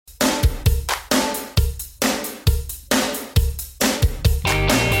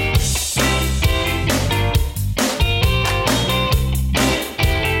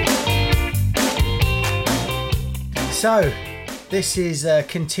So, this is a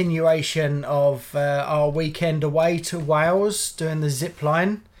continuation of our weekend away to Wales doing the zip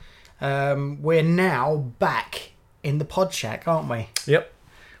line. We're now back in the pod shack, aren't we? Yep.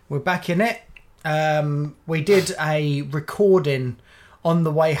 We're back in it. We did a recording on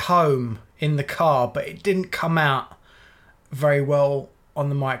the way home in the car, but it didn't come out very well on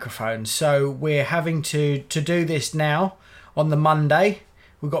the microphone. So we're having to do this now on the Monday.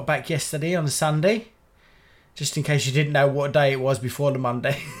 We got back yesterday on the Sunday. Just in case you didn't know what day it was before the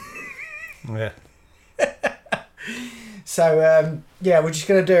Monday. Yeah. So, we're just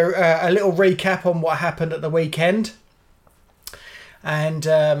going to do a little recap on what happened at the weekend. And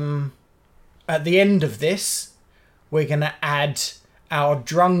at the end of this, we're going to add our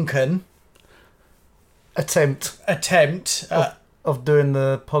drunken Attempt of doing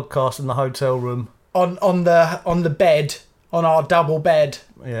the podcast in the hotel room. on the bed, on our double bed.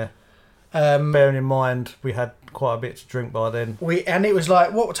 Yeah. Bearing in mind, we had quite a bit to drink by then. And it was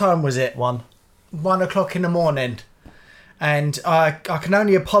like, what time was it? 1 o'clock in the morning. And I can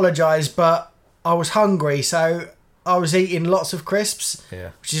only apologise, but I was hungry, so I was eating lots of crisps, Yeah.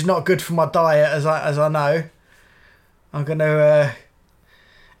 which is not good for my diet, as I know. I'm going to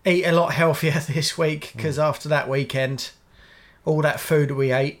eat a lot healthier this week, because after that weekend, all that food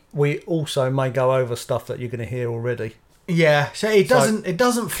we ate. We also may go over stuff that you're going to hear already. Yeah, so it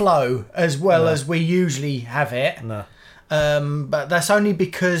doesn't flow as well as we usually have it. No. But that's only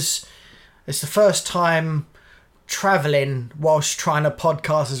because it's the first time travelling whilst trying to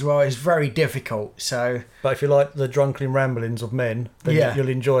podcast as well is very difficult. So, But if you like the drunken ramblings of men, then Yeah. you'll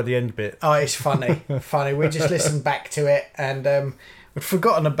enjoy the end bit. oh, it's funny, funny. We just listened back to it and we'd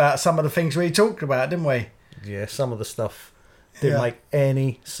forgotten about some of the things we talked about, didn't we? Yeah, some of the stuff didn't Yeah. make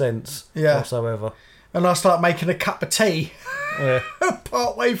any sense whatsoever. And I start making a cup of tea Yeah.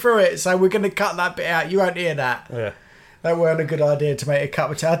 part way through it, so we're going to cut that bit out. You won't hear that. Yeah. That weren't a good idea to make a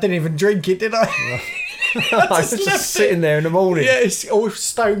cup of tea. I didn't even drink it, did I? I was left just sitting there in the morning. Yeah, it's all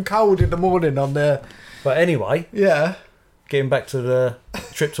stone cold in the morning on there. But anyway, Yeah. getting back to the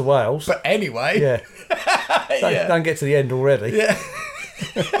trip to Wales. But anyway. Yeah. Don't get to the end already. Yeah.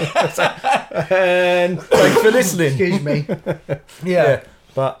 And thanks for listening. Excuse me. Yeah.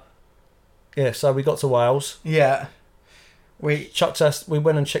 But yeah, so we got to Wales. Yeah. We We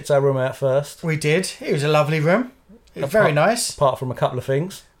went and checked our room out first. did. It was a lovely room. It was very nice. Apart from a couple of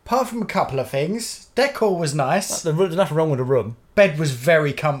things. Apart from a couple of things. Decor was nice. There's nothing wrong with the room. Bed was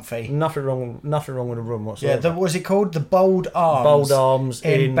very comfy. Nothing wrong with the room Yeah, whatsoever. what was it called? The Bold Arms. Bold Arms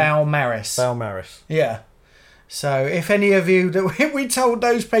in Balmaris. Balmaris. Yeah. So if any of you that we told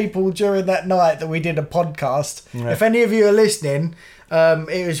those people during that night that we did a podcast, if any of you are listening,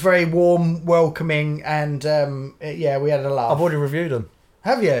 it was very warm, welcoming, and we had a laugh. I've already reviewed them.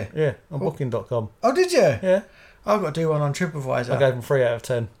 Have you? Yeah, on Booking.com. Oh, did you? Yeah. I've got to do one on TripAdvisor. I gave them 3 out of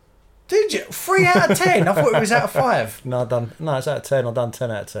 10. Did you? 3 out of 10? I thought it was out of 5. No, it's out of 10. I've done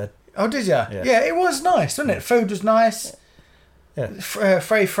 10 out of 10. Oh, did you? Yeah. Yeah, it was nice, wasn't it? Food was nice. Yeah.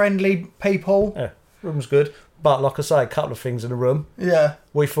 Very friendly people. Yeah, room's good. But like I say, a couple of things in the room. Yeah.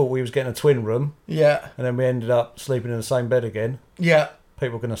 We thought we was getting a twin room, Yeah. and then we ended up sleeping in the same bed again. Yeah.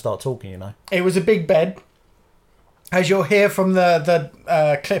 People are going to start talking, you know. It was a big bed. As you'll hear from the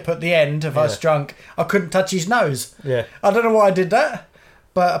clip at the end of us drunk, I couldn't touch his nose. Yeah. I don't know why I did that,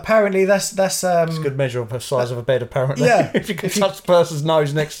 but apparently that's It's a good measure of the size of a bed, apparently. Yeah. If you can touch the person's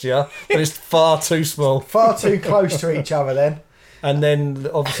nose next to you, but it's far too small. far too close to each other then. And then,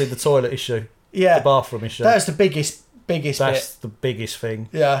 obviously, the toilet issue. Yeah. The bathroom issue. That's the biggest That's bit. the biggest thing.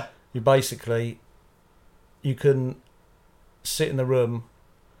 Yeah. You can sit in the room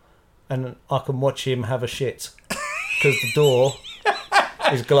and I can watch him have a shit because the door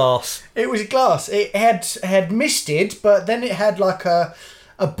is glass. It was glass. It had misted, but then it had like a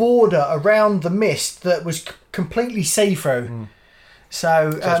border around the mist that was completely see-through.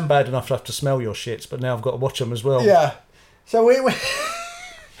 So It's bad enough to have to smell your shits, but now I've got to watch them as well. yeah. So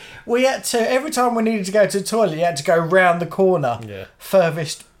we had to, every time we needed to go to the toilet, you had to go round the corner,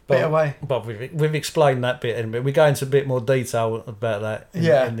 furthest bit away. But we've explained that bit, and we go into a bit more detail about that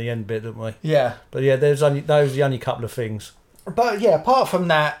in the end bit, don't we? Yeah. But yeah, those are the only couple of things. But yeah, apart from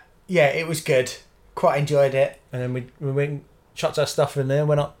that, yeah, it was good. Quite enjoyed it. And then we went and chucked our stuff in there,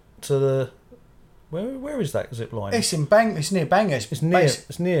 went up to the... Where is that zip line? It's near Bangers. It's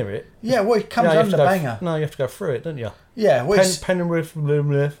near it. Yeah, well, it comes you have under to go Banger. No, you have to go through it, don't you? Yeah, well, Penrith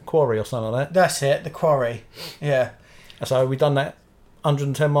Quarry or something like that. that's it, the quarry. Yeah. So we done that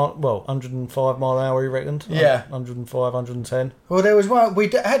 105 mile an hour, you reckoned? Yeah. 105, 110. Well, there was one,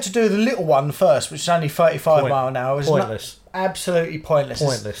 had to do the little one first, which is only 35 mile an hour. It was Pointless. absolutely pointless.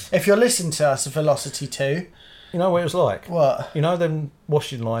 Pointless. If you're listening to us, Velocity 2, You know what it was like? What? You know them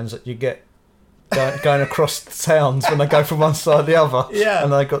washing lines that you get going across the towns when they go from one side to the other? Yeah.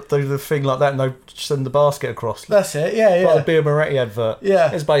 And they got do the thing like that and they send the basket across. That's it. Yeah, yeah. Like the Beer Moretti advert.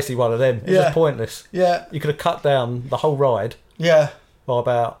 Yeah. It's basically one of them. It's Yeah. just pointless. Yeah. You could have cut down the whole ride Yeah. by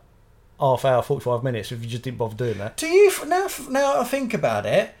about half hour, 45 minutes if you just didn't bother doing that. Do you now I think about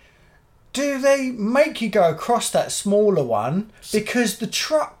it? Do they make you go across that smaller one because the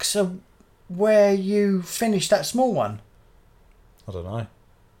trucks are where you finish that small one? I don't know.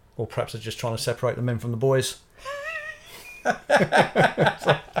 Or perhaps they're just trying to separate the men from the boys. Like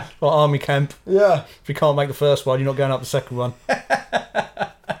army camp. Yeah. If you can't make the first one, you're not going up the second one.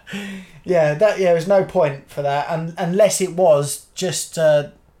 Yeah, there's no point for that, unless it was just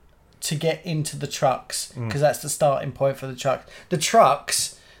to get into the trucks, because that's the starting point for the trucks. The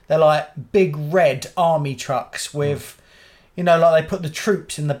trucks, they're like big red army trucks with, like they put the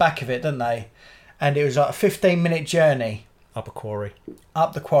troops in the back of it, don't they? And it was like a 15-minute journey Up a quarry.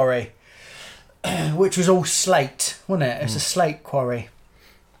 up the quarry, which was all slate, wasn't it? It was a slate quarry.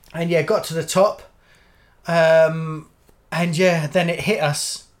 And yeah, got to the top, and yeah, then it hit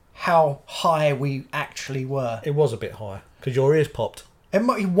us how high we actually were. It was a bit high because your ears popped. It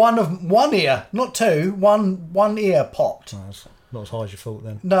might be one ear, not two. One ear popped. No, it's not as high as you thought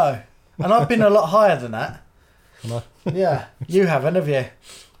then. No, and I've been a lot higher than that. No. Yeah, you haven't, have you?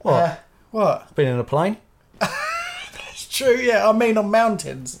 What? What? Been in a plane? It's true. Yeah, I mean on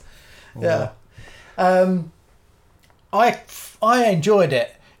mountains. Yeah. I enjoyed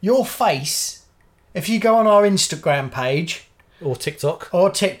it. Your face, if you go on our Instagram page Or TikTok.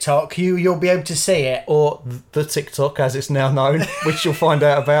 or TikTok, you'll be able to see it. Or the TikTok, as it's now known, which you'll find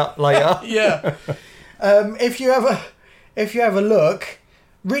out about later. Yeah. If you have a look,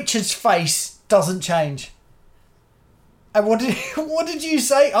 Richard's face doesn't change. And what did you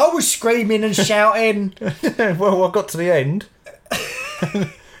say? I was screaming and shouting. Well, I got to the end,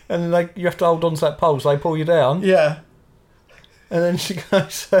 and you have to hold on to that pole, so they pull you down. Yeah. And then she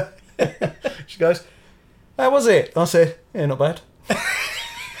goes, "How was it?" I said, "Yeah, not bad."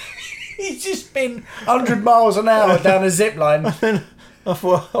 He's just been 100 miles an hour down a zip line. I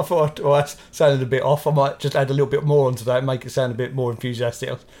thought, that sounded a bit off. I might just add a little bit more onto that and make it sound a bit more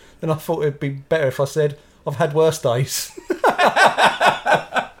enthusiastic. Then I thought it'd be better if I said, "I've had worse days."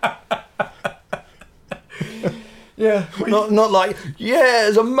 Yeah. Not like, yeah,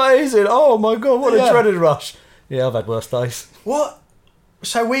 it's amazing. Oh my God, what a Yeah. dreaded rush. Yeah, I've had worse days. What?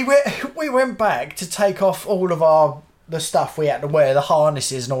 So we went back to take off all of the stuff we had to wear, the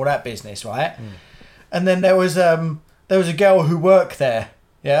harnesses and all that business, right? And then there was a girl who worked there,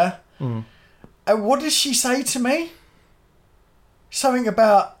 yeah? And what did she say to me? Something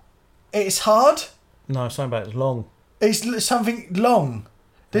about it's hard? No, something about it's long. It's something long.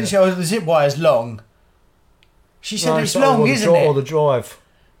 Didn't she? Oh, the zip wire's long. She said it's long, isn't it? Or the drive.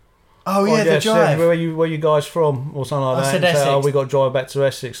 Oh yeah, the she drive. said, where you guys from? Or something like I that. said And Essex. oh, we got to drive back to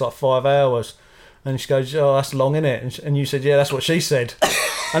Essex, like 5 hours. And she goes, "Oh, that's long, innit?" And you said, "Yeah, that's what she said."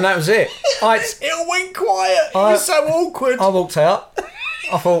 And that was it. It all went quiet. It was so awkward. I walked out.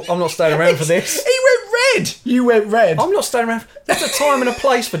 I thought, I'm not staying around for this. He went red. You went red. I'm not staying around. There's a time and a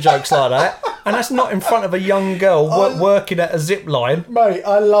place for jokes like that. And that's not in front of a young girl working at a zip line. Mate,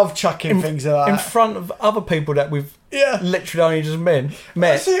 I love chucking things like In that. front of other people that we've literally only just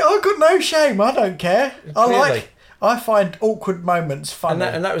met. See, I've got no shame. I don't care. Clearly. I find awkward moments funny.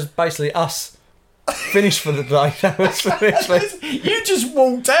 And that was basically us finished for the day. That was literally. You just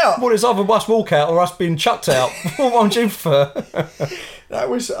walked out. Well, it's either us walk out or us being chucked out. What would you prefer? That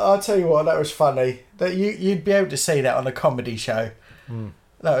was. I'll tell you what. That was funny. That you'd be able to see that on a comedy show.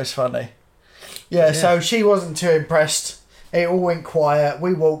 That was funny. Yeah. So she wasn't too impressed. It all went quiet.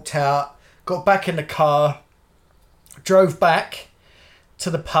 We walked out. Got back in the car. Drove back to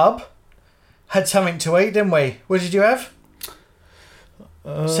the pub. Had something to eat, didn't we? What did you have?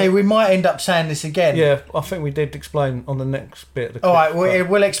 See, we might end up saying this again. Yeah, I think we did explain on the next bit of the clip. All right,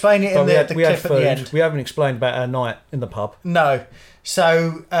 we'll explain it in the clip at the end. We haven't explained about our night in the pub. No.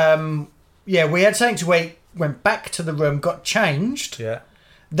 So, yeah, we had something to eat, went back to the room, got changed, Yeah.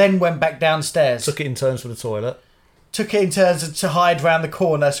 then went back downstairs. Took it in turns for the toilet. Took it in turns to hide round the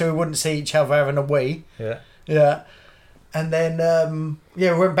corner so we wouldn't see each other having a wee. Yeah. Yeah. And then,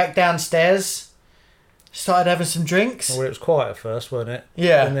 we went back downstairs, started having some drinks. Well, it was quiet at first, weren't it?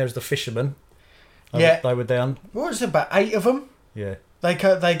 Yeah. And there was the fishermen. Yeah. They were down. What was it, about 8 of them? Yeah. They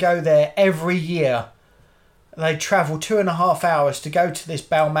go there every year. They travel 2.5 hours to go to this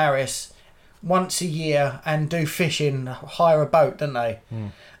Balmaris once a year and do fishing, hire a boat, don't they?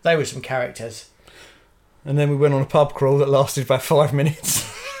 They were some characters. And then we went on a pub crawl that lasted about 5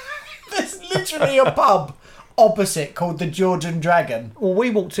 minutes. There's literally a pub opposite called the Georgian Dragon. Well, we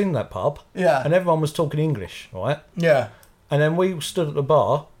walked in that pub, Yeah. and everyone was talking English, right? Yeah. And then we stood at the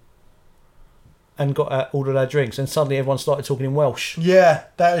bar and ordered our drinks, and suddenly everyone started talking in Welsh. Yeah,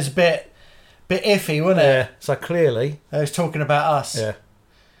 that was a bit iffy, wasn't it? Yeah. So clearly, They was talking about us. yeah.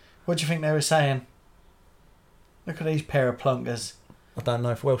 What do you think they were saying? Look at these pair of plunkers. I don't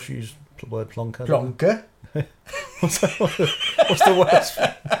know if Welsh use the word plonker. Plonker? What's the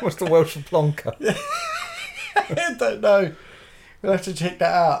Welsh for plonker? I don't know. We'll have to check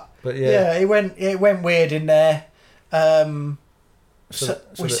that out. But yeah. it went weird in there. We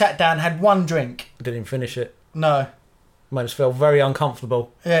sat down, had one drink. Didn't finish it. No. Made us feel very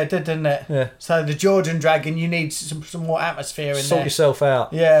uncomfortable. Yeah, it did, didn't it? Yeah. So the Georgian Dragon, you need some more atmosphere in Sort there. yourself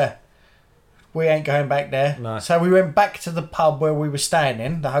out. Yeah. We ain't going back there. No. So we went back to the pub where we were staying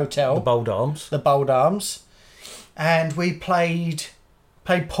in, the hotel. The Bold Arms. The Bold Arms. And we played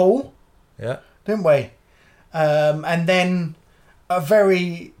pool, Yeah. didn't we? And then a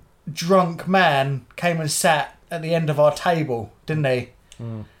very drunk man came and sat at the end of our table, didn't he?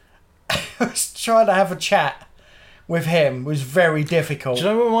 I was trying to have a chat with him. It was very difficult. Do you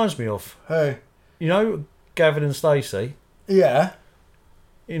know what it reminds me of? Who? You know Gavin and Stacey? Yeah.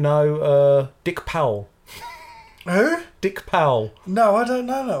 You know Dick Powell? Who? Dick Powell. No, I don't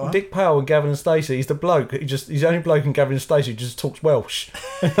know that one. Dick Powell and Gavin and Stacey. He's the bloke. He's the only bloke in Gavin and Stacey who just talks Welsh.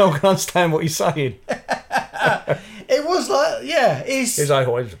 And no one can understand what he's saying. It was like, yeah, he's like,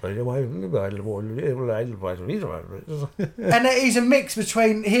 and he's a mix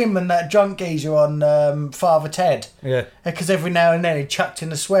between him and that drunk geezer on Father Ted. yeah. Because every now and then he chucked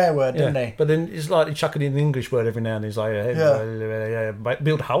in a swear word, didn't he? But then it's like he's chucking in an English word every now and then. He's like,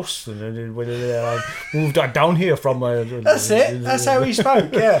 build a house and moved down here from. That's it. That's how he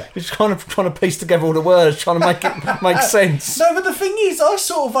spoke. Yeah. He's kind of trying to piece together all the words, trying to make it make sense. No, but the thing is, I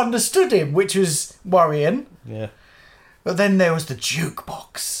sort of understood him, which was worrying. Yeah. But then there was the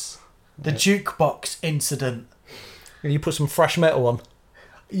jukebox. The jukebox incident. And you put some thrash metal on.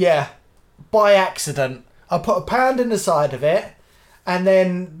 Yeah. By accident. I put £1 in the side of it. And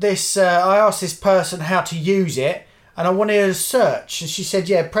then I asked this person how to use it. And I wanted her to search. And she said,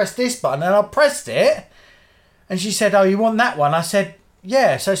 yeah, press this button. And I pressed it. And she said, oh, you want that one? I said,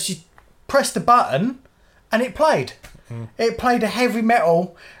 yeah. So she pressed the button. And it played. It played a heavy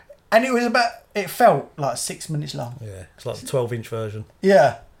metal. And it felt like 6 minutes long. Yeah, it's like the 12-inch version.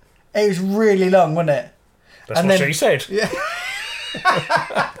 Yeah. It was really long, wasn't it? That's what she said. Yeah.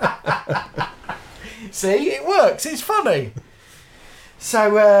 See, it works. It's funny.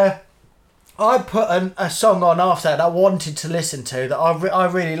 So I put a song on after that I wanted to listen to that I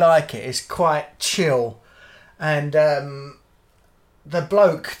really like it. It's quite chill. And the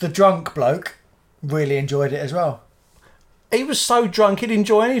drunk bloke, really enjoyed it as well. He was so drunk he'd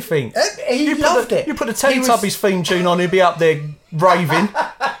enjoy anything. He loved it. You put a Teletubbies theme tune on, he'd be up there raving.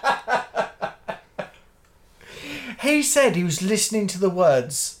 He said he was listening to the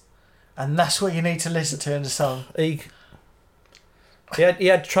words, and that's what you need to listen to in the song. He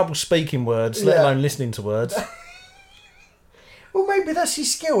had trouble speaking words, let alone listening to words. Well, maybe that's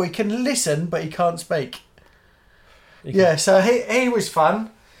his skill. He can listen, but he can't speak. Yeah, so he was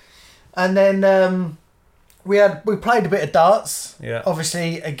fun. And then we played a bit of darts. Yeah.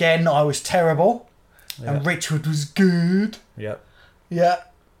 Obviously, again, I was terrible. Yeah. And Richard was good. Yep. Yeah.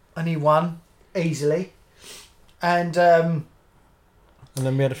 And he won easily. And then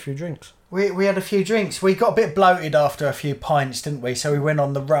we had a few drinks. we had a few drinks. We got a bit bloated after a few pints, didn't we? So we went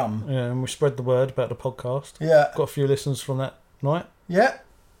on the rum. Yeah, and we spread the word about the podcast. Yeah. Got a few listens from that night. Yeah.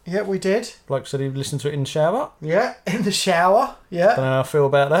 Yeah, we did. Bloke said he'd listen to it in the shower. Yeah, in the shower. Yeah. Don't know how I feel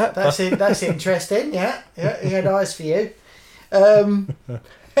about that. That's it. That's interesting. Yeah, yeah. He had eyes for you. And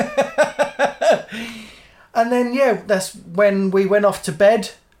then that's when we went off to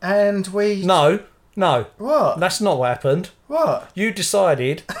bed and we. No. What? That's not what happened. What? You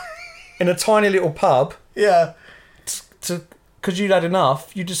decided in a tiny little pub Yeah. to because you'd had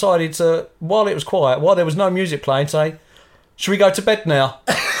enough. You decided to, while it was quiet, while there was no music playing, say, "Should we go to bed now?"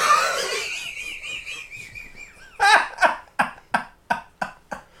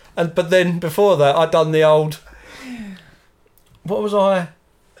 But then before that, I'd done the old. What was I?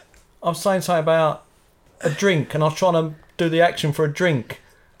 I was saying something about a drink, and I was trying to do the action for a drink.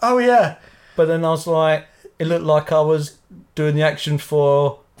 Oh yeah. But then I was like, it looked like I was doing the action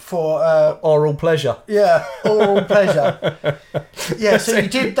for oral pleasure. Yeah, oral pleasure. Yeah, so you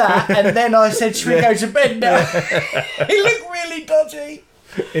did that, and then I said, "Should we go to bed now?" He looked really dodgy.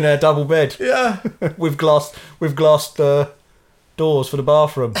 In our double bed. Yeah. with glass doors for the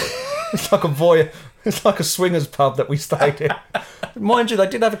bathroom. It's like It's like a swingers pub that we stayed in. Mind you, they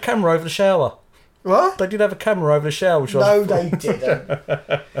did have a camera over the shower. What? They did have a camera over the shower. Which No, they didn't.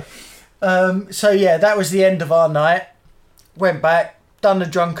 So yeah, that was the end of our night. Went back, done the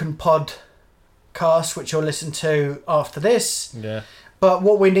Drunken Podcast, which you'll listen to after this. Yeah. But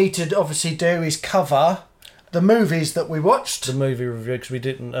what we need to obviously do is cover the movies that we watched. The movie review, because we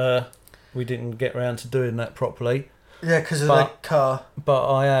didn't get around to doing that properly. Yeah, because of the car.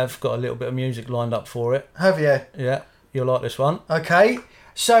 But I have got a little bit of music lined up for it. Have you? Yeah, you'll like this one. Okay,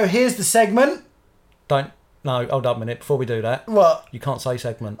 so here's the segment. No, hold up a minute. Before we do that, What? you can't say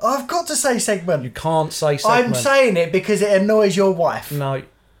segment. I've got to say segment. You can't say segment. I'm saying it because it annoys your wife. No,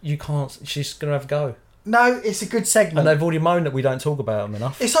 you can't. She's going to have a go. No, it's a good segment. And they've already moaned that we don't talk about them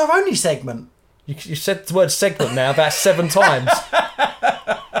enough. It's our only segment. You said the word segment now about 7 times.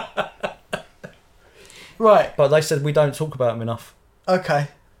 Right. But they said we don't talk about them enough. Okay.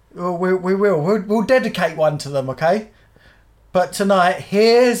 Well, we will. We'll dedicate one to them, okay? But tonight,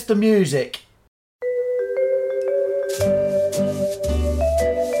 here's the music.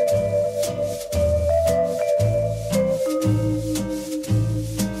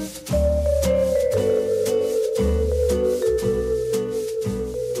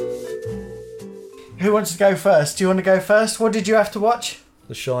 Who wants to go first? Do you want to go first? What did you have to watch?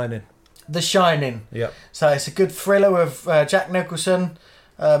 The Shining. The Shining. Yep. So it's a good thriller with Jack Nicholson.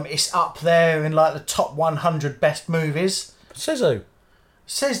 It's up there in like the top 100 best movies. Says who?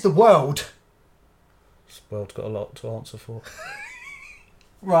 Says the world. This world's got a lot to answer for.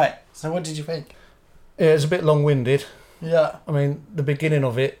 Right. So what did you think? Yeah, it's a bit long-winded. Yeah. I mean, the beginning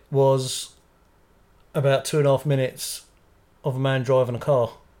of it was about 2.5 minutes of a man driving a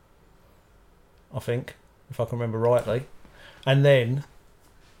car. I think, if I can remember rightly. And then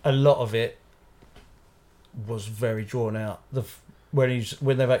a lot of it was very drawn out. When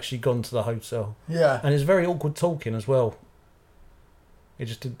they've actually gone to the hotel. Yeah. And it's very awkward talking as well. It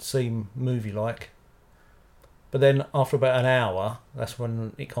just didn't seem movie-like. But then after about an hour, that's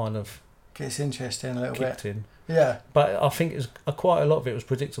when it kind of Gets interesting a little kicked bit. in. Yeah. But I think quite a lot of it was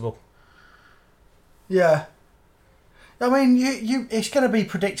predictable. Yeah. I mean, you it's going to be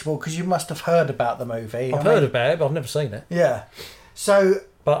predictable because you must have heard about the movie. I've heard about it, but I've never seen it. Yeah. So.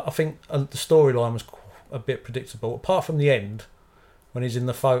 But I think the storyline was a bit predictable, apart from the end, when he's in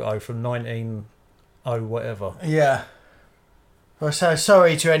the photo from 1900 whatever. Yeah. Well, so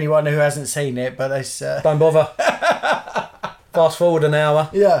sorry to anyone who hasn't seen it, but it's... Don't bother. Fast forward an hour.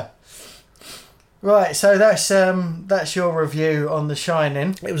 Yeah. Right, so that's your review on The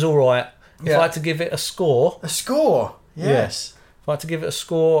Shining. It was all right. Yeah. If I had to give it a score... A score? Yes. If I had to give it a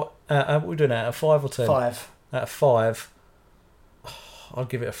score... what are we doing, out of 5 or 10? 5. Out of 5, I'd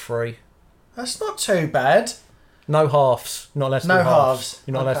give it a 3. That's not too bad. No halves. You're not allowed to do No halves. halves.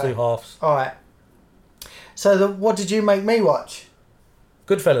 You're not allowed to do halves. All right. So what did you make me watch?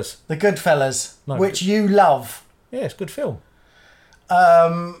 Goodfellas. The Goodfellas, No, which you love. Yeah, it's a good film.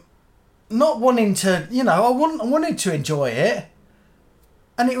 Not wanting to, I wanted to enjoy it,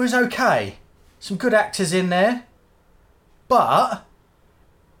 and it was okay. Some good actors in there, but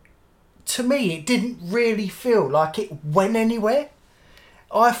to me, it didn't really feel like it went anywhere.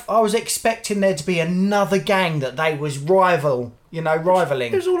 I was expecting there to be another gang that they was rivaling.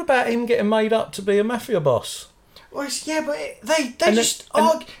 It was all about him getting made up to be a mafia boss. Well, yeah, but they just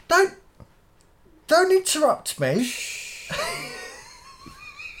argue. Don't interrupt me.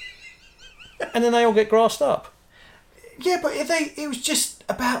 And then they all get grassed up. Yeah, but it was just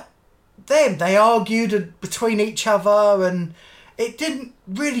about them. They argued between each other, and it didn't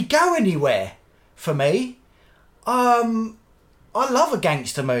really go anywhere for me. I love a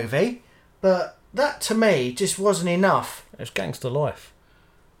gangster movie, but that to me just wasn't enough. It's gangster life.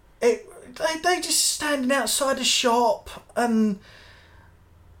 They just standing outside a shop, and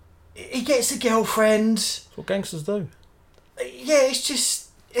he gets a girlfriend. That's what gangsters do. Yeah,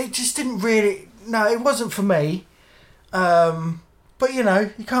 it just didn't really. No, it wasn't for me. But you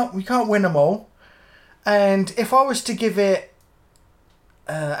can't win them all. And if I was to give it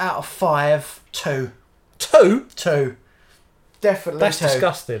out of 5, 2. 2? 2. Definitely That's 2.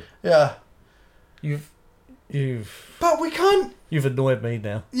 disgusting. Yeah. But we can't. You've annoyed me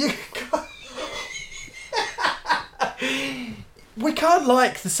now. You can't. We can't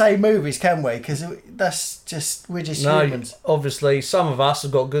like the same movies, can we? Because we're just humans. Obviously, some of us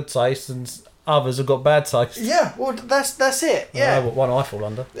have got good taste and others have got bad taste. Yeah, well, that's it. Yeah. I know what one I fall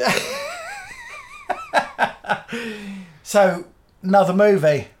under. So, another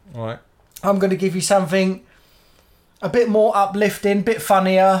movie. All right. I'm going to give you something a bit more uplifting, bit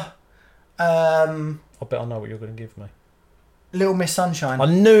funnier. I bet I know what you're going to give me. Little Miss Sunshine. I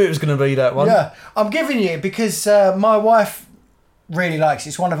knew it was going to be that one. Yeah, I'm giving you because my wife really likes it.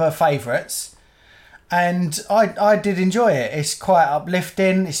 It's one of her favourites. And I did enjoy it. It's quite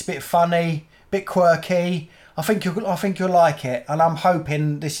uplifting. It's a bit funny, a bit quirky. I think you'll like it, and I'm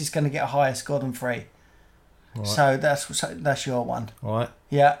hoping this is going to get a higher score than 3. Right. So that's your one. Right.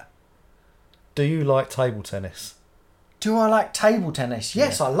 Yeah. Do you like table tennis? Do I like table tennis?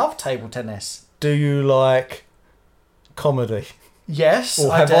 Yes, I love table tennis. Do you like comedy? Yes,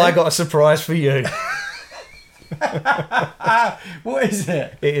 Or I have do. I got a surprise for you? What is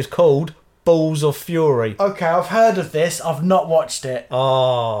it? It is called Balls of Fury. Okay, I've heard of this. I've not watched it.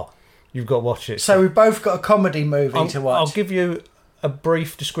 Ah, you've got to watch it. So we've both got a comedy movie to watch. I'll give you a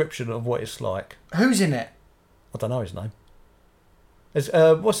brief description of what it's like. Who's in it? I don't know his name. It's,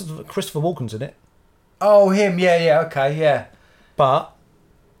 Christopher Walken's in it. Oh, him. Yeah. Okay, yeah. But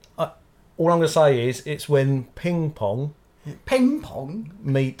all I'm going to say is it's when ping pong Ping pong.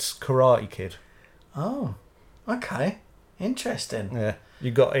 meets Karate Kid. Oh, okay. Interesting. Yeah,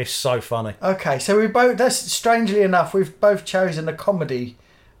 it's so funny. Okay, so we both. That's strangely enough, we've both chosen a comedy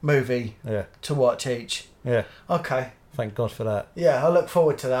movie Yeah, to watch each. yeah. Okay. Thank God for that. Yeah, I look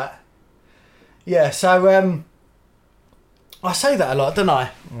forward to that. Yeah, so I say that a lot, don't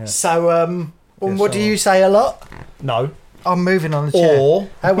I? Yeah. So Yes, what do I you say a lot? No. I'm moving on the chair. Or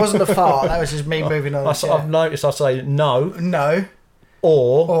That wasn't a fart. That was just me moving on the chair. I've noticed I say no No.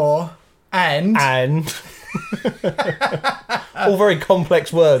 or And. all very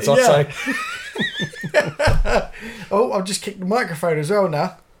complex words. I Yeah. say. Oh, I've just kicked the microphone as well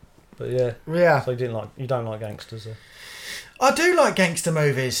now. But yeah. Yeah. So you don't like gangsters? I do like gangster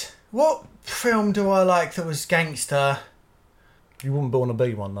movies. What film do I like that was gangster? You wouldn't want to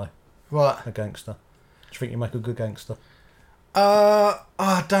be one though. What? A gangster. Do you think you make a good gangster? I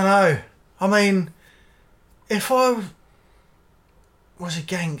don't know. I mean, if I was a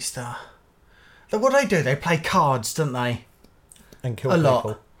gangster, what do? They play cards, don't they? And kill A people.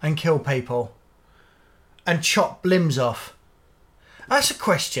 lot. And kill people. And chop limbs off. That's a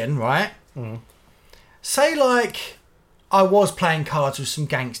question, right? Mm. Say, like, I was playing cards with some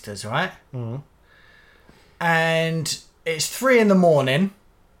gangsters, right? Mm. And it's 3 a.m.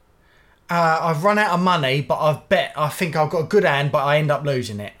 I've run out of money, but I think I've got a good hand, but I end up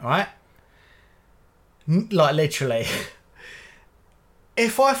losing it, right? Like, literally.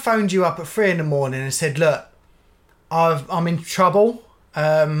 If I phoned you up at 3 a.m. and said, look, I'm in trouble.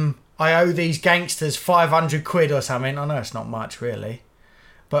 I owe these gangsters 500 quid or something. I know it's not much, really.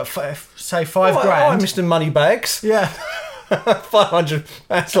 But say 5 All grand. right, Mr. Moneybags. Yeah. 500.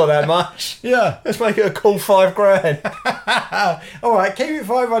 That's not that much. Yeah. Let's make it a cool 5 grand. All right, keep it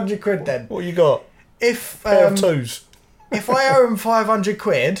 500 quid then. What you got? If Pair of twos. if I owe them 500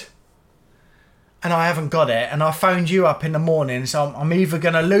 quid and I haven't got it, and I phoned you up in the morning, so I'm either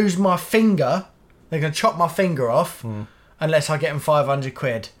going to lose my finger, they're going to chop my finger off, unless I get them 500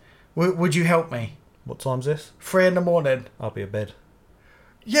 quid. Would you help me? What time's this? 3 a.m. I'll be in bed.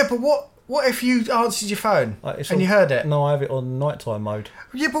 Yeah, but what if you answered your phone It's and you heard it? No, I have it on nighttime mode.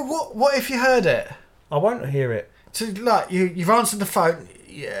 Yeah, but what if you heard it? I won't hear it. So, like, you've answered the phone.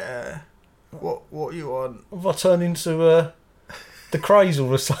 Yeah. What you want? If I turn into the Craze all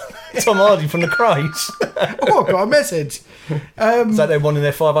of a sudden, Tom Hardy from the Craze. Oh, I've got a message. Is that them wanting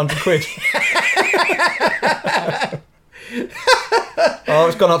their 500 quid? Oh,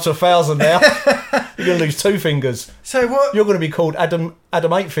 it's gone up to 1,000 now. You're going to lose 2 fingers. So what? You're going to be called Adam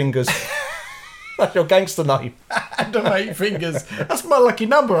 8 Fingers. That's your gangster name. Adam 8 fingers. That's my lucky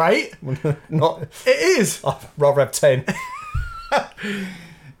number, 8. Not. It is. I'd rather have 10.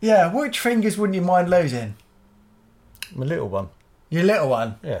 Yeah, which fingers wouldn't you mind losing? My little one. Your little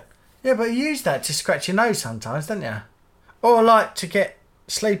one. Yeah. Yeah, but you use that to scratch your nose sometimes, don't you? Or like to get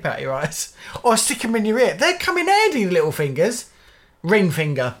sleep out your eyes. Or stick them in your ear. They come in handy, little fingers. Ring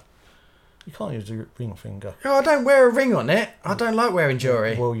finger. You can't use a ring finger. Oh, I don't wear a ring on it. I don't like wearing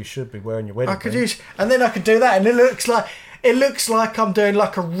jewellery. Well, you should be wearing your wedding I could ring. use, and then I could do that, and it looks like I'm doing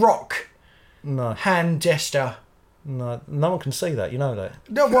like a rock No, hand gesture. no one can see that. You know that.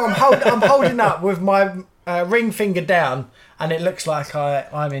 No, well, I'm holding up with my ring finger down, and it looks like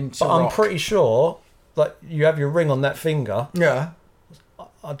I'm in. But I'm pretty sure that you have your ring on that finger. Yeah,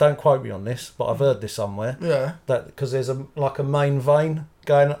 I don't quote me on this, but I've heard this somewhere. yeah. That because there's a main vein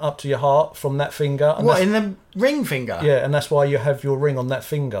going up to your heart from that finger. And What, that's- in the ring finger? Yeah, and that's why you have your ring on that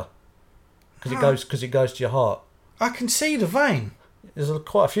finger because it goes to your heart. I can see the vein. There's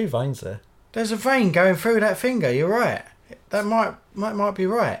quite a few veins there. There's a vein going through that finger. You're right. That might be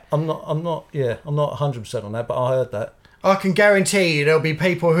right. I'm not 100% on that, but I heard that. I can guarantee you there'll be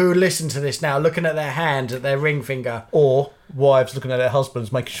people who listen to this now looking at their hand at their ring finger. Or wives looking at their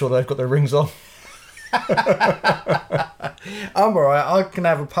husbands, making sure they've got their rings on. I'm alright. I can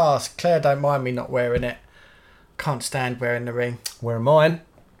have a pass. Claire don't mind me not wearing it. Can't stand wearing the ring. Wearing mine.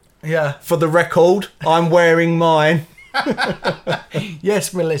 Yeah. For the record, I'm wearing mine.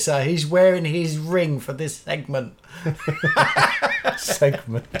 Yes, Melissa. He's wearing his ring for this segment.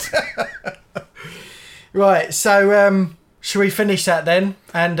 Right. So, should we finish that then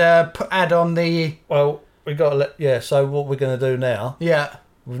and add on the? Well, we got to let. Yeah. So what we're going to do now? Yeah.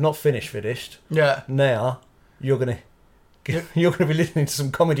 We've not finished. Yeah. Now you're gonna be listening to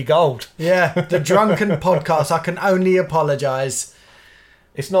some comedy gold. Yeah. The Drunken Podcast. I can only apologise.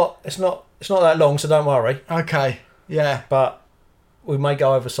 It's not that long, so don't worry. Okay. Yeah. But we may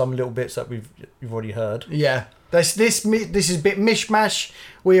go over some little bits that you've already heard. Yeah. This is a bit mishmash.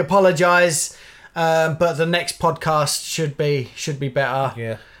 We apologise, but the next podcast should be better.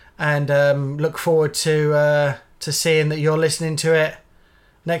 Yeah. And look forward to seeing that you're listening to it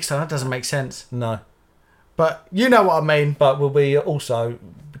next time. That doesn't make sense. No. But you know what I mean. But we'll be also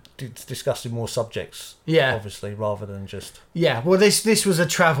discussing more subjects. Yeah. Obviously, rather than just. Yeah. Well, this was a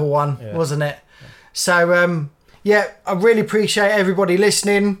travel one, wasn't it? Yeah. So yeah, I really appreciate everybody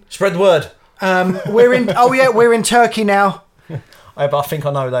listening. Spread the word. We're in. Oh yeah, we're in Turkey now. But I think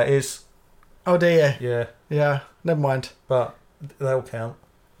I know who that is. Oh dear. Yeah. Yeah. Never mind. But they all count.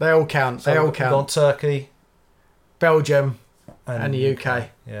 They all count. So they all we've count. got Turkey, Belgium, and the UK.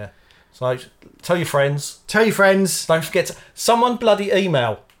 Yeah. So tell your friends. Tell your friends. Don't forget someone bloody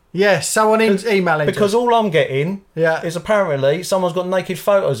email. Yeah, someone emailing. Because all I'm getting is apparently someone's got naked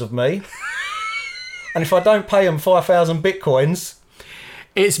photos of me. And if I don't pay them 5,000 bitcoins...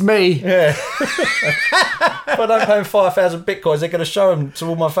 It's me. Yeah. If I don't pay them 5,000 bitcoins, they're going to show them to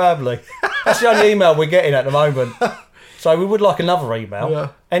all my family. That's the only email we're getting at the moment. So we would like another email.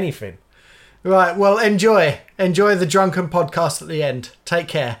 Yeah. Anything. Right, well, enjoy the Drunken Podcast at the end. Take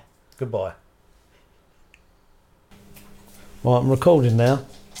care. Goodbye. Right, I'm recording now.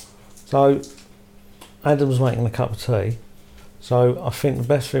 So, Adam's making a cup of tea. So, I think the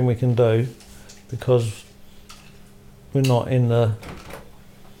best thing we can do, because we're not...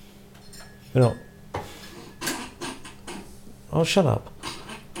 Oh, shut up.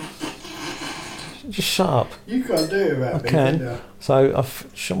 Just shut up. You can't do it about me. I can. So,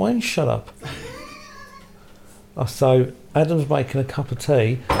 why don't you shut up? So, Adam's making a cup of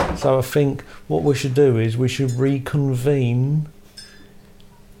tea. So, I think what we should do is we should reconvene.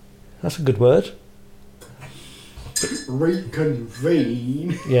 That's a good word.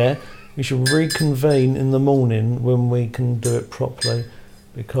 Reconvene? Yeah. We should reconvene in the morning when we can do it properly.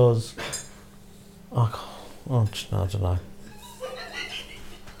 Because... I don't know.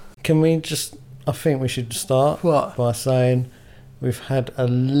 Can we just... I think we should start by saying we've had a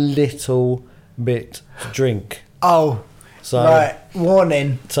little bit to drink. Oh, so, right.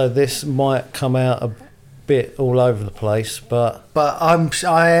 Warning. So this might come out a bit all over the place, but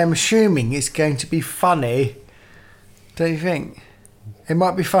I am assuming it's going to be funny. Don't you think? It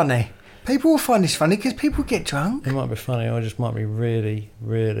might be funny. People will find this funny because people get drunk. It might be funny, or it just might be really,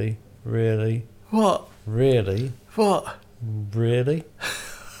 really, really... What? Really? What? Really?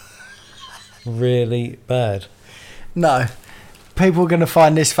 Really bad. No. People are going to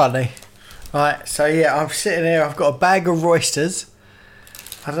find this funny. Right, so yeah, I'm sitting here, I've got a bag of Roysters.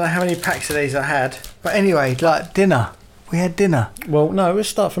 I don't know how many packs of these I had. But anyway, like dinner. We had dinner. Well, no, let's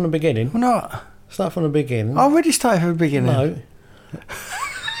start from the beginning. Well, not. Start from the beginning. I already started from the beginning. No.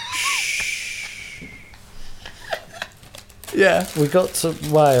 Yeah. We got to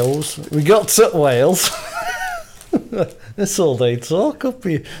Wales. That's all they talk up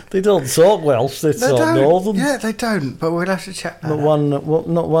here. They don't talk Welsh. They talk Northern. Yeah, they don't. But we'll have to check that. Not one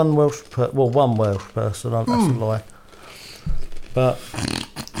Welsh. One Welsh person. That's a lie. But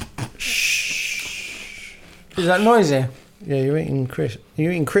shh. Is that noisy? Yeah, you're eating crisps.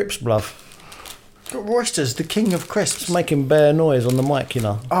 You're eating crisps, bruv. Got Roysters, the king of crisps. It's making bare noise on the mic, you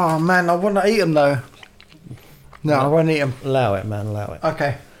know. Oh man, I want to eat them though. No, I won't eat them. Allow it, man. Allow it.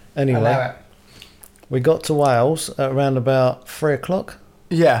 Okay. Anyway. Allow it. We got to Wales at around about 3 o'clock.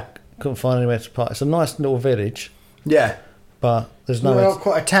 Yeah. Couldn't find anywhere to park. It's a nice little village. Yeah. But there's nowhere. Well,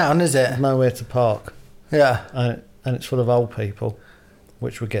 quite a town, is it? There's nowhere to park. Yeah. And it's full of old people,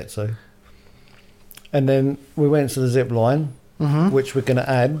 which we get to. And then we went to the zip line, which we're going to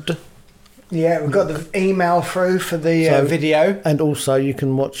add. Yeah, we've got the email through for the video. And also you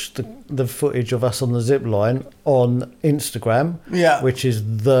can watch the footage of us on the zip line on Instagram, which is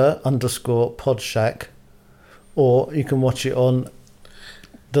 _Podshack, or you can watch it on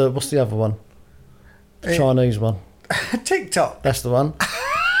what's the other one? The Chinese one. TikTok. That's the one.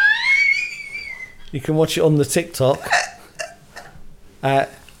 You can watch it on the TikTok at...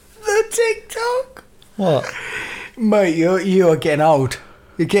 The TikTok? What? Mate, you are getting old.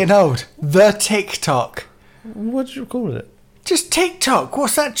 You're getting old. The TikTok. What did you call it? Just TikTok.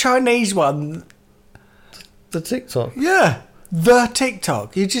 What's that Chinese one? The TikTok. Yeah. The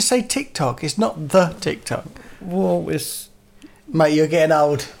TikTok. You just say TikTok. It's not the TikTok. Well, it's... Mate, you're getting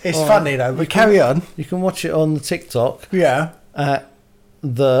old. It's All funny right. though, but carry on. You can watch it on the TikTok Yeah. at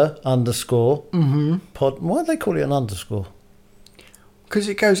the_ pod. Why do they call it an underscore? Because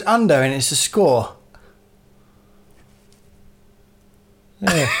it goes under and it's a score.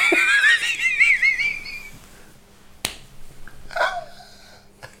 Yeah.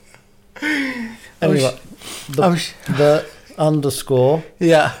 Anyway, the underscore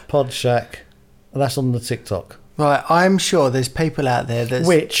Yeah. pod shack. That's on the TikTok. Right, I'm sure there's people out there that's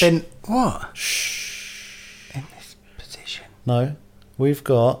Which- been... What? In this position. No, we've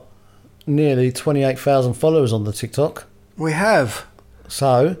got nearly 28,000 followers on the TikTok. We have.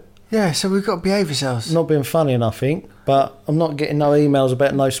 So, Yeah, so we've got to behave ourselves. not being funny, I think, but I'm not getting no emails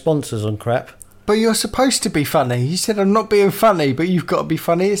about no sponsors and crap. But you're supposed to be funny. You said I'm not being funny, but you've got to be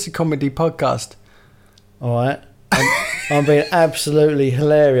funny. It's a comedy podcast. All right, I'm being absolutely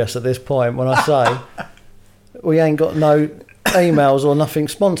hilarious at this point when I say we ain't got no emails or nothing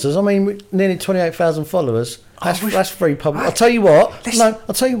sponsors. I mean, nearly 28,000 followers. That's free public. I'll tell you what. Listen. No,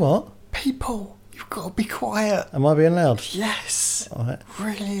 I'll tell you what. People, you've got to be quiet. Am I being loud? Yes. All right.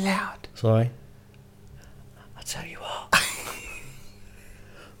 Really loud. Sorry. I'll tell you what.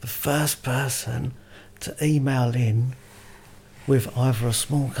 The first person to email in with either a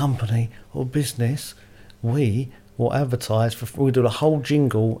small company or business, we will advertise we'll do the whole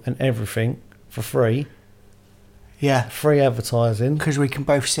jingle and everything for free. Yeah, Free advertising. because we can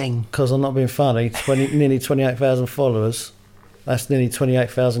both sing. Because I'm not being funny, nearly 28,000 followers. That's nearly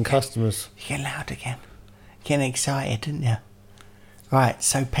 28,000 customers. You're getting loud again. Getting excited, didn't you? Right,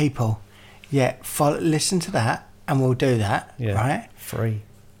 so people, yeah, listen to that and we'll do that, Yeah. right? Free.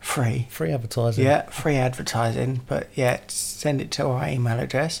 Free. Free advertising. Yeah, free advertising, but yeah, send it to our email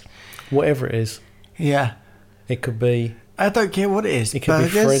address. Whatever it is. Yeah. It could be... I don't care what it is. It could be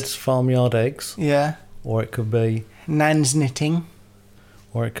Burgers? Fred's Farmyard Eggs. Yeah. Or it could be... Nan's Knitting.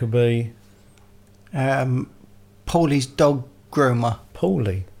 Or it could be... Paulie's Dog Groomer.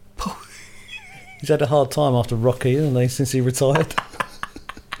 Paulie. He's had a hard time after Rocky, hasn't he, since he retired?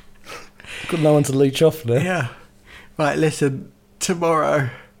 Got no one to leech off there. Yeah. Right, listen, tomorrow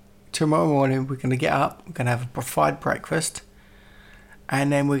morning we're going to get up, we're going to have a fried breakfast,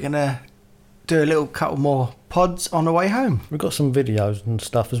 and then we're going to do a little couple more pods on the way home. We've got some videos and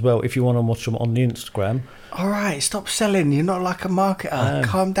stuff as well if you want to watch them on the Instagram. All right, stop selling. You're not like a marketer.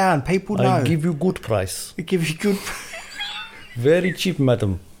 Calm down. People know. I give you good price. I give you good... Very cheap,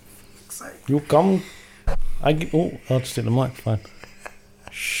 madam. You come... I just hit the microphone.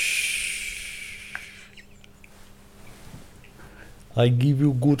 I give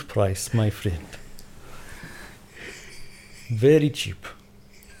you good price, my friend. Very cheap.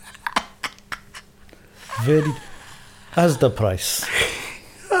 Very... As the price.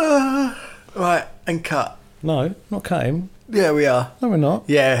 Right, and cut. No, not cut him. Yeah, we are. No, we're not.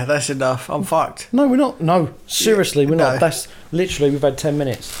 Yeah, that's enough. I'm fucked. No, we're not. No, seriously, we're No. not. That's literally, we've had 10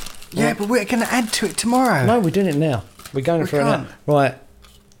 minutes. Yeah, but we're going to add to it tomorrow. No, we're doing it now. We're going We for it now. can't. Right.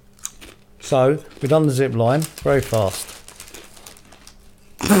 So, we've done the zip line very fast.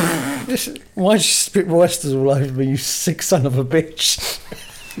 Why'd you spit oysters all over me, you sick son of a bitch?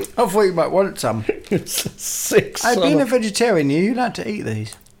 I thought you might want some. Sick Hey, son being a of... vegetarian, you like to eat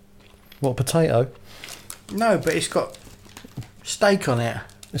these. What, potato? No, but it's got steak on it.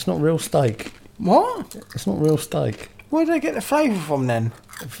 It's not real steak. What? It's not real steak. Where did they get the flavour from then?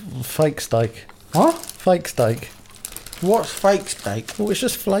 Fake steak. What? Fake steak. What's fake steak? Well, it's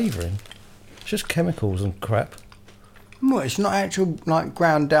just flavouring. It's just chemicals and crap. What? It's not actual, like,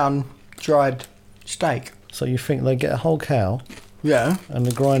 ground down, dried steak. So you think they get a whole cow Yeah. and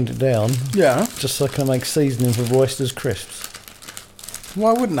they grind it down Yeah. just so they can make seasoning for Roysters crisps?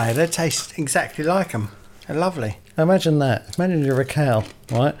 Why wouldn't they? They taste exactly like them. They're lovely. Imagine that. Imagine you're a cow,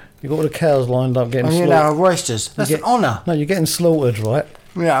 right? You've got all the cows lined up getting And you slaughtered. know, roysters. That's get- an honour. No, you're getting slaughtered, right?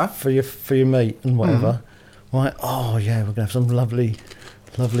 Yeah. For your meat and whatever. Right? Oh yeah, we're gonna have some lovely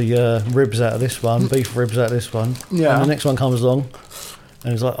ribs out of this one, beef ribs out of this one. Yeah. And the next one comes along,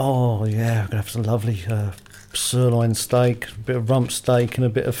 and it's like, oh yeah, we're gonna have some lovely sirloin steak, a bit of rump steak, and a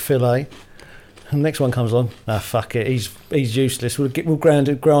bit of fillet. And the next one comes along. Ah, fuck it, he's useless. We'll grind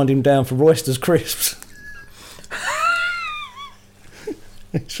him down for Roysters crisps.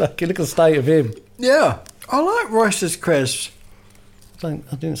 Fucking look at the state of him. Yeah. I like roysters crisps. I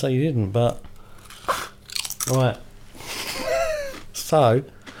didn't say you didn't, but right. So,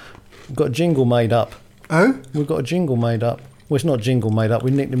 we've got a jingle made up. Oh? We've got a jingle made up. Well, it's not a jingle made up.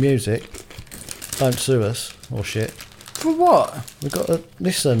 We nicked the music. Don't sue us or shit. For what? We've got a...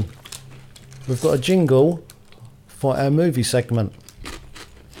 Listen. We've got a jingle for our movie segment.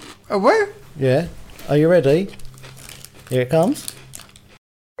 Oh, where? Yeah. Are you ready? Here it comes.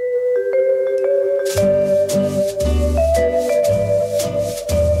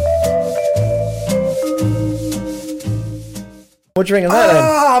 What do you think of that then?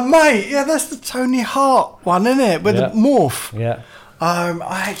 Ah, mate, yeah, that's the Tony Hart one, isn't it? With Yeah. the morph. Yeah.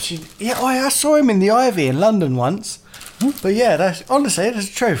 I saw him in the Ivy in London once. But yeah, that's honestly, that's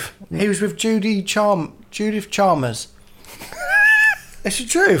the truth. He was with Judith Chalmers. It's the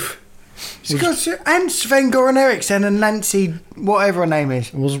truth. And Sven Goran Eriksson and Nancy, whatever her name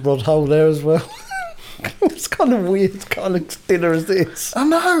is. Was Rod Hull there as well? It's kind of weird kind of dinner as this. I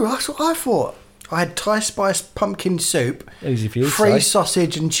know, that's what I thought. I had Thai spice pumpkin soup, Easy for you to free say.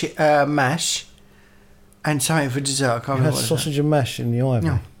 sausage and mash, and something for dessert. I can't You remember had what it was. sausage and mash in the Ivy.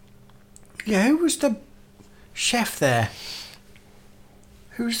 Yeah. Yeah, who was the chef there?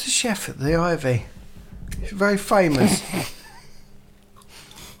 Who was the chef at the Ivy? He's very famous.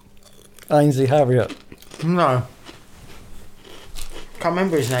 Ainsley Harriott. No. Can't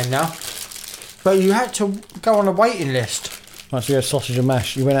remember his name now. But you had to go on a waiting list. Right, so you had sausage and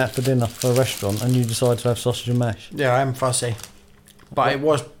mash. You went out for dinner for a restaurant and you decided to have sausage and mash. Yeah, I am fussy. But it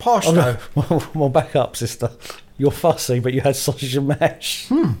was posh Oh, though. no. Well, back up, sister. You're fussy, but you had sausage and mash.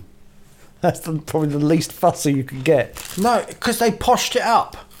 That's probably the least fussy you could get. No, because they poshed it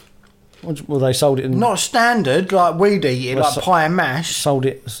up. Well, they sold it in... Not standard, like we'd eat it, Well, like pie and mash. Sold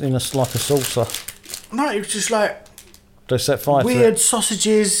it in like a saucer. No, it was just like They set fire to weird it.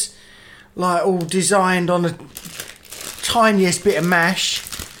 sausages, like all designed on the tiniest bit of mash.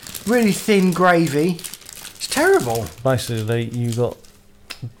 Really thin gravy. It's terrible. Basically, you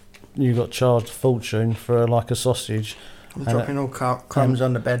got charged a fortune for like a sausage I'm and dropping all crumbs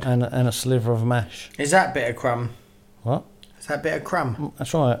on the bed. and a sliver of mash. Is that bit of crumb? What? Is that bit of crumb?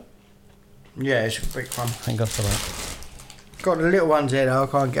 That's right. Yeah, it's a bit crumb. Thank God for that. Got the little ones here though, I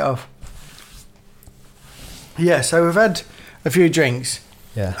can't get off. Yeah, so we've had a few drinks.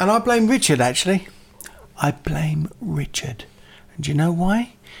 Yeah. And I blame Richard, actually. I blame Richard. And do you know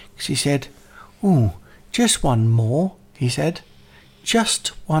why? Because he said, "Oh, just one more," he said. "Just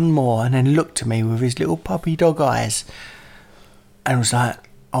one more." And then looked at me with his little puppy dog eyes. And was like,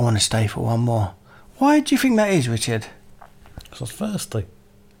 "I want to stay for one more." Why do you think that is, Richard? Because I was thirsty.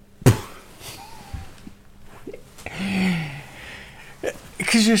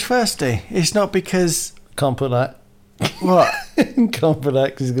 Because you're thirsty. It's not because... Can't put that. What? Can't put that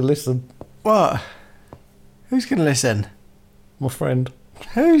because he's going to listen. What? Who's going to listen? My friend.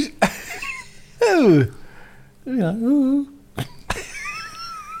 Who's... Who? You know, ooh.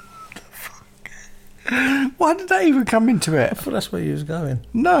 Why did that even come into I it? thought that's where he was going.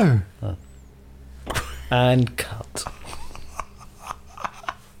 No. And cut.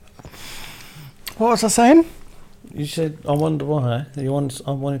 What was I saying? You said, I wonder why. I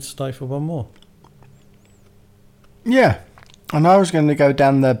wanted to stay for one more. Yeah. And I was going to go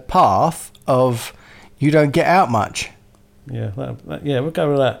down the path of you don't get out much. Yeah, yeah, we'll go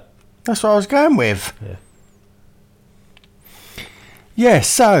with that. That's what I was going with. Yeah. Yeah,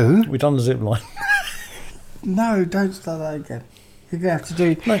 so... We've done the zip line. No, don't start that again. You're going to have to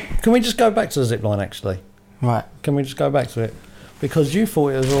do... No, can we just go back to the zip line, actually? Right. Can we just go back to it? Because you thought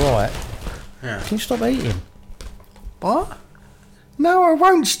it was alright. Yeah. Can you stop eating? What? No, I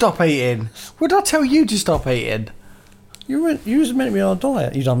won't stop eating. Would I tell you to stop eating? You was meant to be on a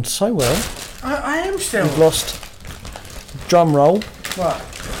diet. You've done so well. I am still. You've lost... Drum roll. What?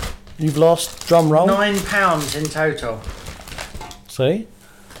 You've lost... Drum roll. 9 pounds in total. See?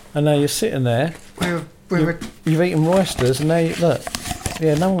 And now you're sitting there. You've eaten roysters and now you... Look.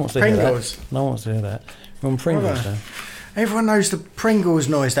 Yeah, no one wants to hear Pringles. that. No one wants to hear that. You're on Pringles Right. now. Everyone knows the Pringles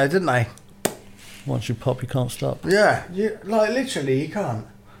noise though, didn't they? Once you pop, you can't stop. Yeah. Like literally, you can't.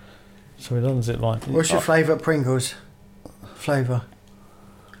 So we're done zip line. What's your favourite Pringles? Flavour?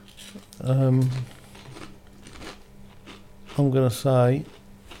 I'm going to say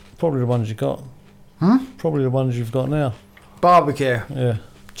probably the ones you got. Probably the ones you've got now. Barbecue. Yeah.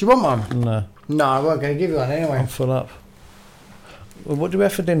 Do you want one? No. No, I wasn't going to give you one anyway. I'm full up. Well, what do we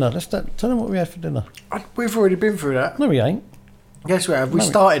have for dinner? Tell them what we had for dinner. We've already been through that. No, we ain't. Yes, we have. We No,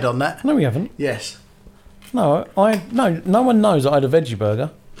 started on that. No, we haven't. Yes. No, no one knows I had a veggie burger.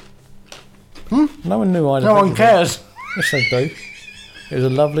 No one knew I had a No veggie one burger. cares. Yes, they do. It was a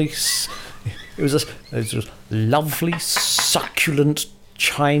lovely... It was a lovely, succulent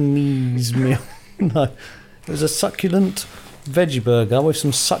Chinese meal. No, it was a succulent veggie burger with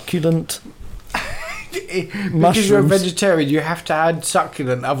some succulent Because you're a vegetarian, you have to add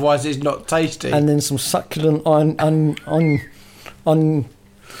succulent, otherwise it's not tasty. And then some succulent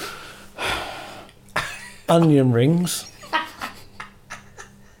onion rings.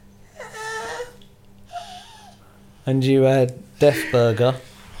 And you had Death Burger,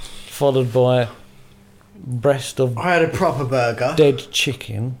 followed by breast of I had a proper burger. dead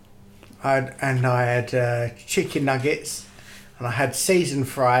chicken. I had chicken nuggets, and I had seasoned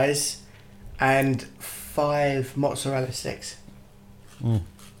fries, and 5 mozzarella sticks. But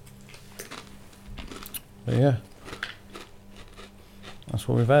yeah, that's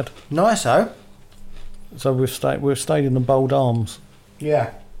what we've had. Nice, though. So we've stayed in the Bold Arms,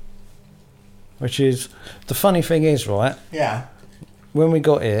 Yeah. which is the funny thing is, right? Yeah. When we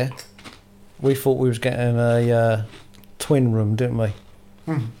got here, we thought we was getting a twin room, didn't we?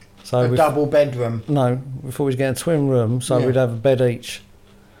 So A double bedroom. No, we thought we was getting a twin room, so Yeah. we'd have a bed each.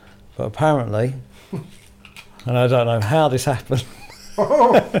 But apparently, and I don't know how this happened,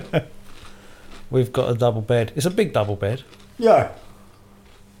 we've got a double bed. It's a big double bed. Yeah.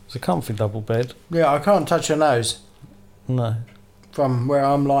 It's a comfy double bed. Yeah, I can't touch your nose No, from where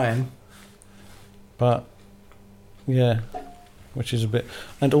I'm lying. but yeah, which is a bit.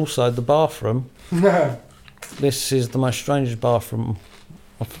 And also the bathroom. Yeah. This is the most strangest bathroom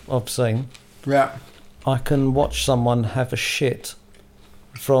I've seen. Yeah. I can watch someone have a shit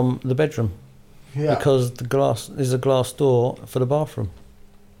from the bedroom Yeah. because there's a glass door for the bathroom.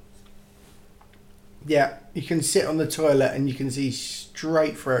 Yeah, you can sit on the toilet and you can see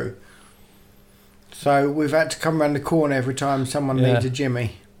straight through. So we've had to come around the corner every time someone Yeah. needs a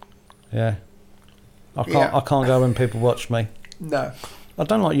Jimmy. Yeah, I can't. Yeah. I can't go when people watch me. No. I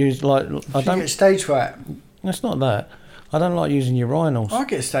don't like using I You don't. get stage fright. It's not that. I don't like using urinals. I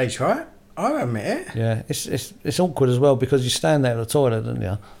get stage fright. I admit it. Yeah, it's awkward as well because you stand there at the toilet, don't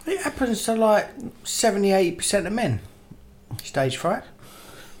you? It happens to like 70-80% of men. Stage fright.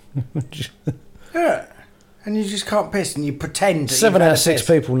 Yeah. And you just can't piss and you pretend that 7 you've out had of a 6 piss.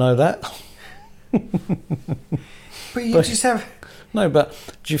 people know that. But you But- just have... No, but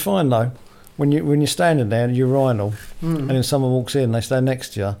do you find though, when you're standing there at a urinal, and then someone walks in, they stand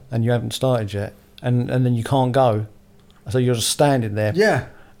next to you, and you haven't started yet, and then you can't go, so you're just standing there, Yeah.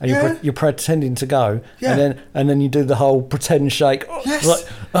 and Yeah. you're pretending to go, Yeah. and then you do the whole pretend shake, Yes. like,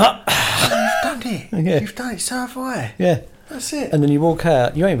 You've done it. Yeah. You've done it, so have I. yeah, That's it. and then you walk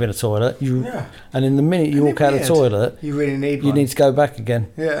out. You ain't been to the toilet, Yeah. and in the minute you Isn't walk it out of the weird? toilet, You really need you one. need to go back again.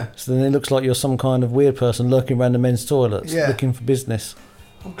 Yeah. So then it looks like you're some kind of weird person lurking around the men's toilets, Yeah. looking for business.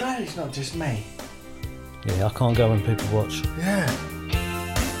 I'm glad it's not just me. Yeah, I can't go when people watch. Yeah.